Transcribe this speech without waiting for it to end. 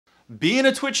Being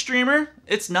a Twitch streamer,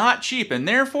 it's not cheap, and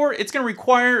therefore it's going to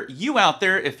require you out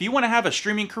there, if you want to have a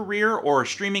streaming career or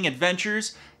streaming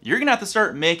adventures, you're going to have to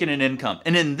start making an income.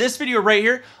 And in this video right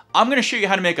here, I'm going to show you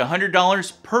how to make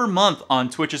 $100 per month on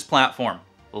Twitch's platform.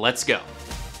 Let's go.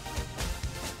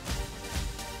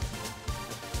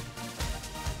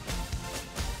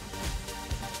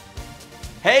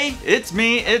 Hey, it's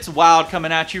me, it's Wild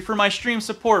coming at you for my stream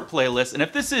support playlist. And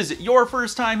if this is your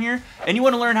first time here and you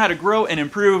want to learn how to grow and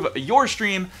improve your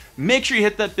stream, make sure you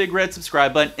hit that big red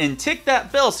subscribe button and tick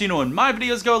that bell so you know when my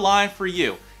videos go live for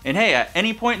you. And hey, at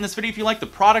any point in this video, if you like the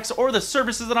products or the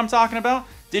services that I'm talking about,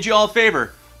 did you all a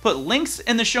favor? Put links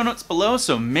in the show notes below,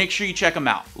 so make sure you check them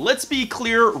out. Let's be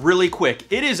clear really quick.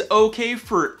 It is okay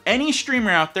for any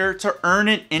streamer out there to earn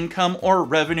an income or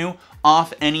revenue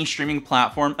off any streaming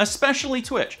platform, especially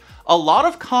Twitch. A lot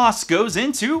of costs goes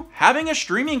into having a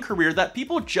streaming career that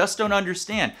people just don't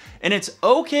understand. And it's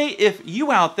okay if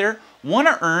you out there want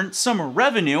to earn some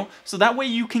revenue so that way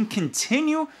you can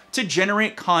continue to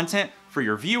generate content for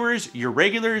your viewers, your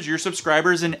regulars, your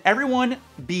subscribers, and everyone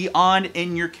beyond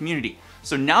in your community.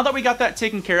 So now that we got that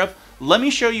taken care of, let me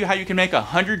show you how you can make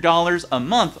 $100 a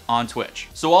month on Twitch.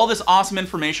 So all this awesome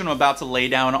information I'm about to lay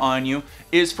down on you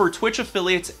is for Twitch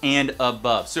affiliates and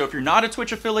above. So if you're not a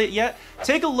Twitch affiliate yet,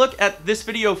 take a look at this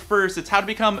video first. It's how to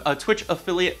become a Twitch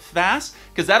affiliate fast,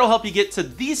 because that'll help you get to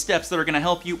these steps that are gonna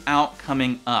help you out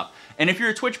coming up. And if you're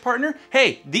a Twitch partner,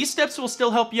 hey, these steps will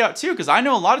still help you out too, because I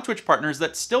know a lot of Twitch partners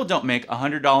that still don't make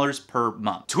 $100 per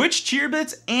month. Twitch cheer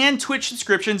bits and Twitch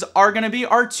subscriptions are gonna be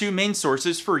our two main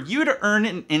sources for you to earn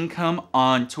an income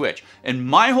on Twitch. And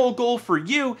my whole goal for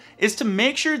you is to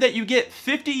make sure that you get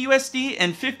 50 USD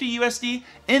and 50 USD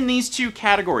in these two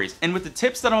categories. And with the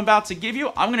tips that I'm about to give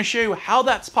you, I'm gonna show you how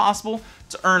that's possible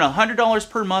to earn $100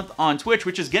 per month on Twitch,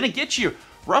 which is gonna get you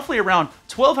roughly around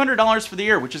 $1,200 for the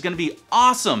year, which is gonna be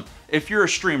awesome if you're a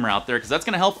streamer out there, because that's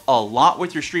gonna help a lot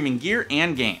with your streaming gear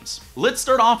and games. Let's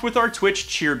start off with our Twitch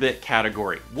cheerbit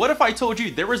category. What if I told you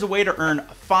there was a way to earn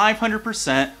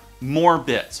 500% more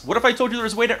bits? What if I told you there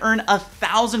was a way to earn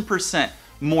 1,000%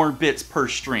 more bits per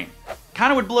stream?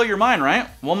 Kind of would blow your mind, right?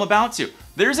 Well, I'm about to.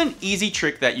 There's an easy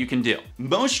trick that you can do.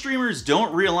 Most streamers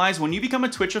don't realize when you become a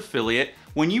Twitch affiliate,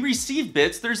 when you receive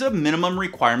bits, there's a minimum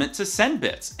requirement to send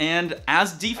bits. And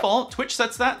as default, Twitch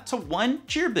sets that to 1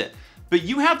 cheer bit. But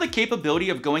you have the capability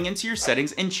of going into your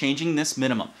settings and changing this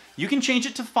minimum. You can change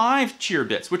it to 5 cheer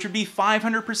bits, which would be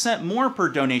 500% more per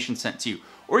donation sent to you.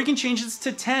 Or you can change this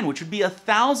to 10, which would be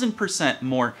 1,000%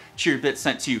 more cheer bits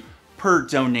sent to you per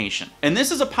donation. And this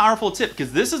is a powerful tip,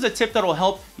 because this is a tip that will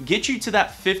help get you to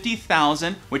that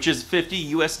 50,000, which is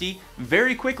 50 USD,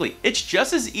 very quickly. It's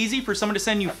just as easy for someone to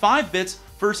send you 5 bits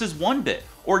versus 1 bit,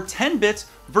 or 10 bits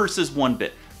versus 1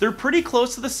 bit. They're pretty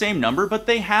close to the same number, but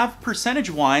they have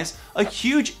percentage-wise a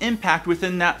huge impact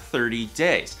within that 30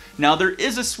 days. Now there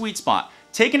is a sweet spot.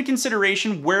 Take into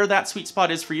consideration where that sweet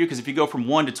spot is for you, because if you go from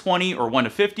 1 to 20 or 1 to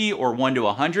 50 or 1 to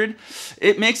 100,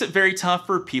 it makes it very tough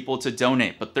for people to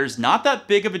donate. But there's not that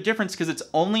big of a difference, because it's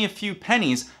only a few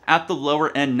pennies at the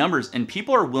lower end numbers, and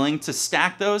people are willing to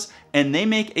stack those, and they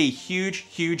make a huge,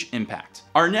 huge impact.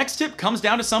 Our next tip comes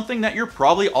down to something that you're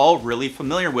probably all really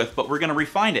familiar with, but we're gonna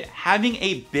refine it: having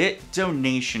a bit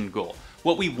donation goal.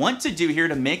 What we want to do here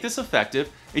to make this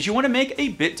effective is you want to make a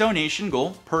bit donation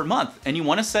goal per month, and you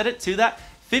want to set it to that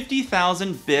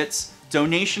 50,000 bits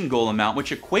donation goal amount,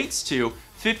 which equates to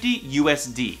 50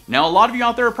 USD. Now, a lot of you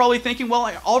out there are probably thinking, well,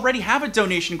 I already have a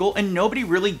donation goal and nobody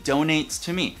really donates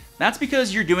to me. That's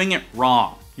because you're doing it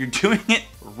wrong. You're doing it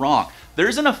wrong.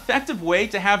 There's an effective way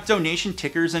to have donation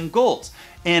tickers and goals.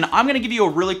 And I'm gonna give you a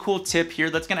really cool tip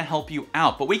here that's gonna help you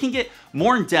out, but we can get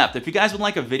more in depth. If you guys would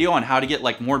like a video on how to get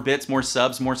like more bits, more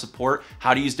subs, more support,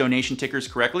 how to use donation tickers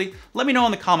correctly, let me know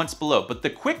in the comments below. But the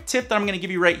quick tip that I'm gonna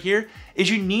give you right here is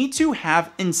you need to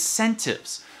have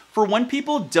incentives. For when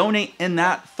people donate in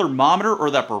that thermometer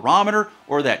or that barometer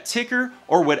or that ticker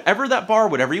or whatever that bar,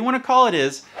 whatever you wanna call it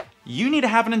is, you need to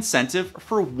have an incentive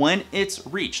for when it's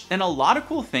reached. And a lot of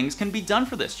cool things can be done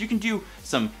for this. You can do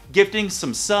some gifting,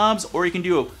 some subs, or you can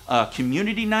do a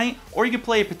community night, or you can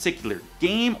play a particular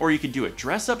game, or you could do a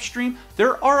dress up stream.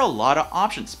 There are a lot of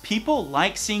options. People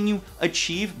like seeing you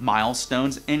achieve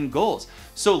milestones and goals.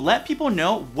 So let people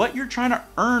know what you're trying to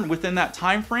earn within that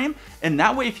time frame. And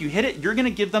that way, if you hit it, you're gonna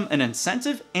give them an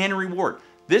incentive and a reward.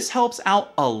 This helps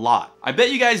out a lot. I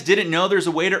bet you guys didn't know there's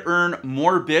a way to earn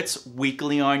more bits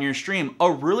weekly on your stream. A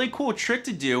really cool trick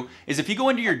to do is if you go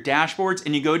into your dashboards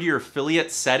and you go to your affiliate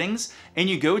settings and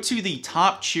you go to the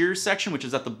top cheers section, which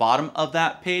is at the bottom of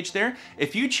that page there,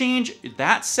 if you change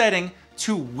that setting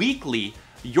to weekly,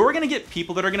 you're gonna get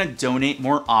people that are gonna donate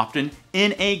more often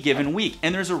in a given week.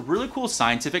 And there's a really cool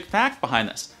scientific fact behind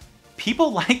this.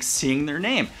 People like seeing their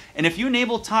name. And if you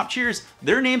enable top cheers,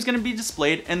 their name's gonna be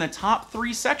displayed in the top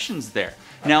 3 sections there.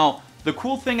 Now, the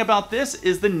cool thing about this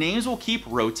is the names will keep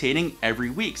rotating every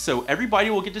week. So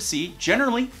everybody will get to see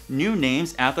generally new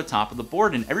names at the top of the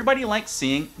board, and everybody likes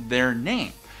seeing their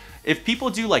name. If people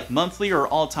do like monthly or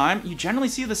all time, you generally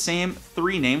see the same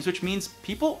 3 names, which means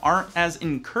people aren't as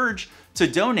encouraged to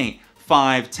donate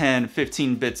 5, 10,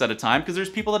 15 bits at a time because there's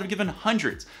people that have given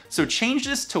hundreds. So change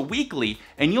this to weekly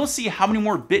and you'll see how many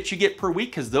more bits you get per week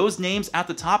because those names at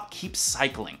the top keep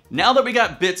cycling. Now that we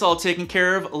got bits all taken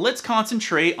care of, let's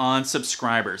concentrate on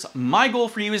subscribers. My goal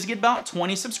for you is to get about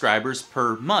 20 subscribers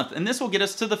per month, and this will get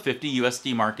us to the 50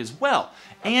 USD mark as well.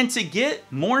 And to get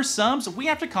more subs, we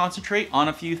have to concentrate on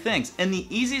a few things. And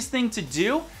the easiest thing to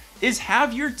do is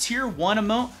have your tier 1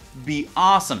 emote be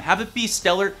awesome. Have it be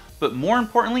stellar, but more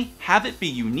importantly, have it be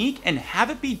unique and have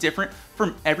it be different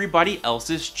from everybody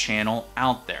else's channel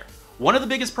out there. One of the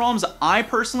biggest problems I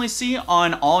personally see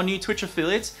on all new Twitch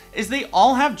affiliates is they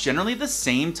all have generally the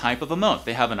same type of emote.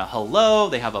 They have a hello,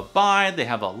 they have a bye, they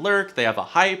have a lurk, they have a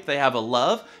hype, they have a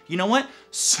love. You know what?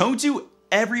 So do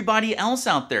everybody else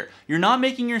out there. You're not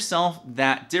making yourself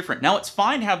that different. Now, it's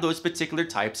fine to have those particular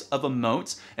types of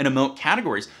emotes and emote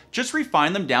categories. Just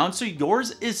refine them down so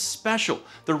yours is special.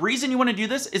 The reason you want to do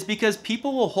this is because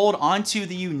people will hold on to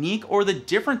the unique or the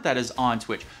different that is on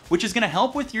Twitch, which is going to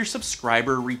help with your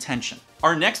subscriber retention.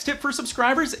 Our next tip for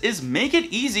subscribers is make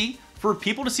it easy for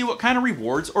people to see what kind of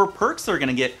rewards or perks they're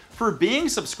gonna get for being a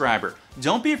subscriber.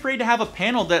 Don't be afraid to have a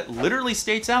panel that literally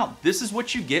states out, this is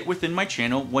what you get within my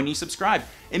channel when you subscribe.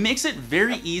 It makes it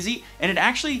very easy and it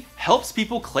actually helps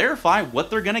people clarify what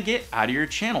they're gonna get out of your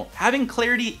channel. Having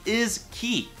clarity is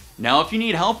key. Now, if you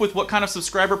need help with what kind of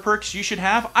subscriber perks you should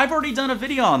have, I've already done a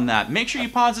video on that. Make sure you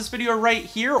pause this video right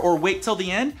here or wait till the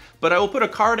end, but I will put a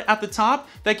card at the top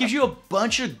that gives you a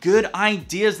bunch of good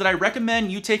ideas that I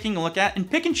recommend you taking a look at and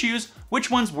pick and choose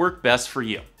which ones work best for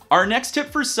you. Our next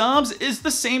tip for subs is the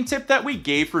same tip that we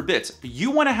gave for bits. You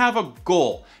wanna have a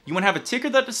goal. You wanna have a ticker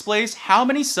that displays how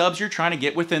many subs you're trying to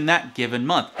get within that given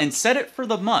month and set it for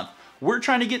the month. We're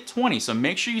trying to get 20, so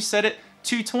make sure you set it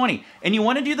to 20. And you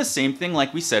want to do the same thing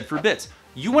like we said for bits.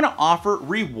 You want to offer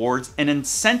rewards and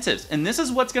incentives, and this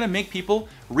is what's going to make people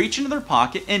reach into their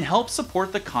pocket and help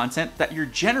support the content that you're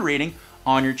generating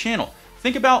on your channel.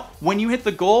 Think about when you hit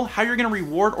the goal, how you're going to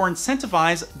reward or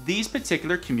incentivize these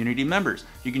particular community members.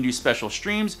 You can do special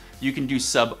streams, you can do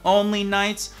sub-only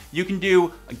nights, you can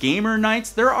do gamer nights.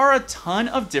 There are a ton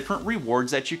of different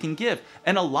rewards that you can give.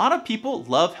 And a lot of people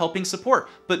love helping support,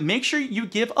 but make sure you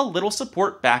give a little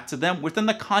support back to them within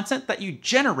the content that you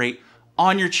generate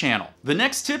on your channel. The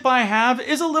next tip I have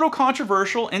is a little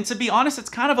controversial, and to be honest, it's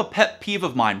kind of a pet peeve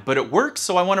of mine, but it works,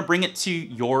 so I want to bring it to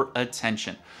your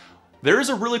attention. There is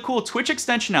a really cool Twitch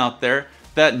extension out there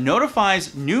that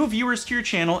notifies new viewers to your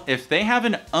channel if they have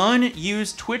an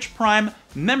unused Twitch Prime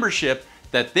membership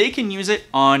that they can use it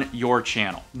on your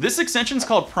channel. This extension is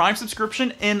called Prime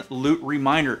Subscription and Loot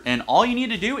Reminder, and all you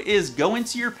need to do is go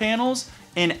into your panels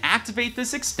and activate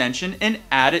this extension and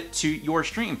add it to your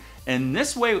stream. And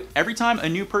this way, every time a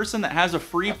new person that has a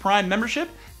free Prime membership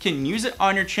can use it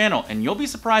on your channel, and you'll be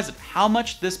surprised at how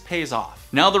much this pays off.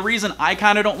 Now, the reason I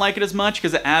kind of don't like it as much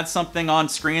because it adds something on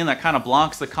screen that kind of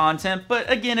blocks the content,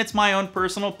 but again, it's my own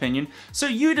personal opinion, so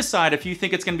you decide if you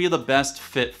think it's going to be the best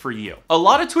fit for you. A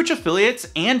lot of Twitch affiliates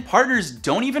and partners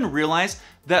don't even realize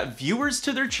that viewers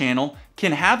to their channel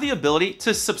can have the ability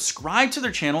to subscribe to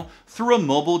their channel through a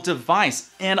mobile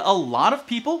device, and a lot of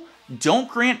people don't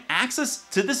grant access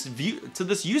to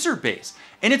this user base.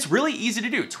 And it's really easy to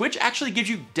do. Twitch actually gives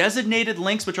you designated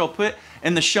links, which I'll put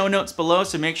in the show notes below,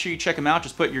 so make sure you check them out.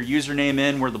 Just put your username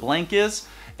in where the blank is.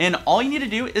 And all you need to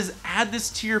do is add this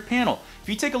to your panel. If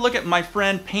you take a look at my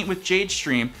friend Paint with Jade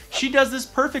stream, she does this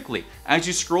perfectly. As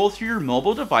you scroll through your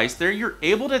mobile device there, you're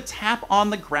able to tap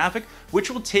on the graphic,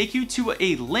 which will take you to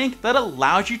a link that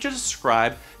allows you to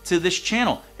subscribe to this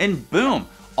channel. And boom,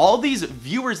 all these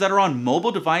viewers that are on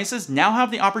mobile devices now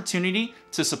have the opportunity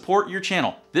to support your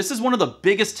channel. This is one of the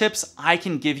biggest tips I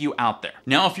can give you out there.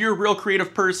 Now, if you're a real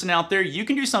creative person out there, you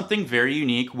can do something very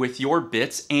unique with your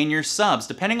bits and your subs.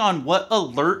 Depending on what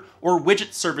alert or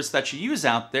widget service that you use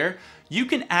out there, you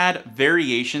can add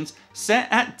variations set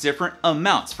at different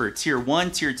amounts. For tier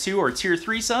 1, tier 2, or tier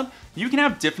 3 sub, you can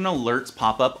have different alerts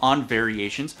pop up on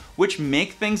variations, which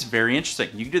make things very interesting.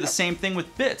 You can do the same thing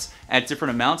with bits at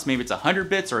different amounts. Maybe it's 100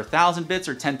 bits or 1,000 bits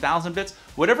or 10,000 bits,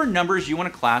 whatever numbers you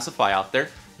want to classify out there,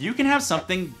 you can have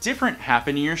something different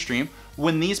happen in your stream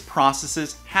when these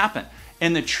processes happen.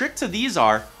 And the trick to these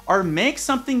are are make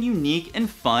something unique and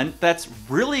fun that's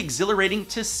really exhilarating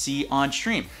to see on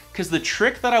stream. Because the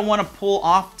trick that I want to pull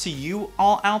off to you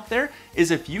all out there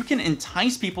is if you can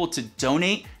entice people to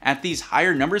donate at these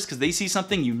higher numbers because they see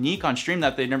something unique on stream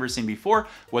that they've never seen before,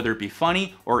 whether it be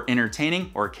funny or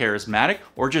entertaining or charismatic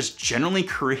or just generally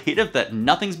creative that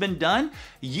nothing's been done,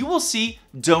 you will see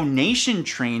donation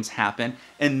trains happen,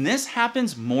 and this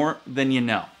happens more than you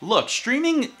know. Look,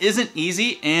 streaming isn't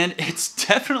easy and it's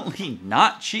definitely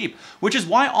not cheap, which is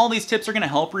why all these tips are going to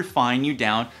help refine you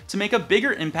down to make a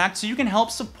bigger impact so you can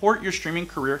help support your streaming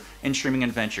career and streaming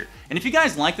adventure. And if you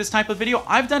guys like this type of video,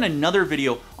 I've done another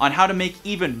video on how to make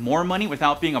even more money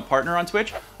without being a partner on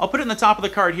Twitch. I'll put it in the top of the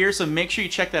card here, so make sure you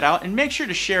check that out and make sure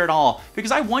to share it all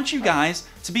because I want you guys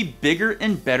to be bigger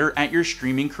and better at your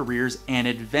streaming careers and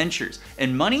adventures.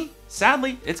 And money,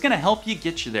 sadly, it's gonna help you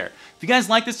get you there. If you guys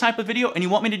like this type of video and you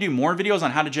want me to do more videos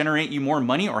on how to generate you more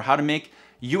money or how to make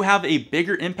you have a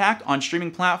bigger impact on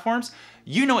streaming platforms,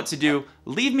 you know what to do.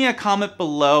 Leave me a comment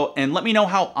below and let me know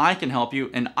how I can help you,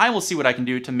 and I will see what I can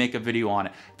do to make a video on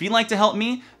it. If you'd like to help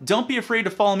me, don't be afraid to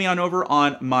follow me on over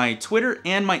on my Twitter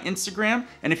and my Instagram.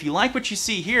 And if you like what you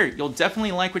see here, you'll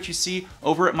definitely like what you see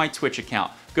over at my Twitch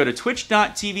account. Go to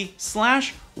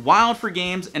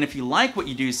twitch.tv/wildforgames, and if you like what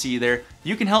you do see there,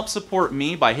 you can help support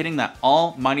me by hitting that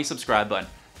almighty subscribe button.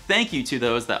 Thank you to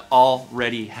those that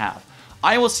already have.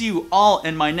 I will see you all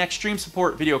in my next stream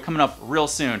support video coming up real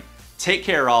soon. Take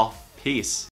care, all. Peace.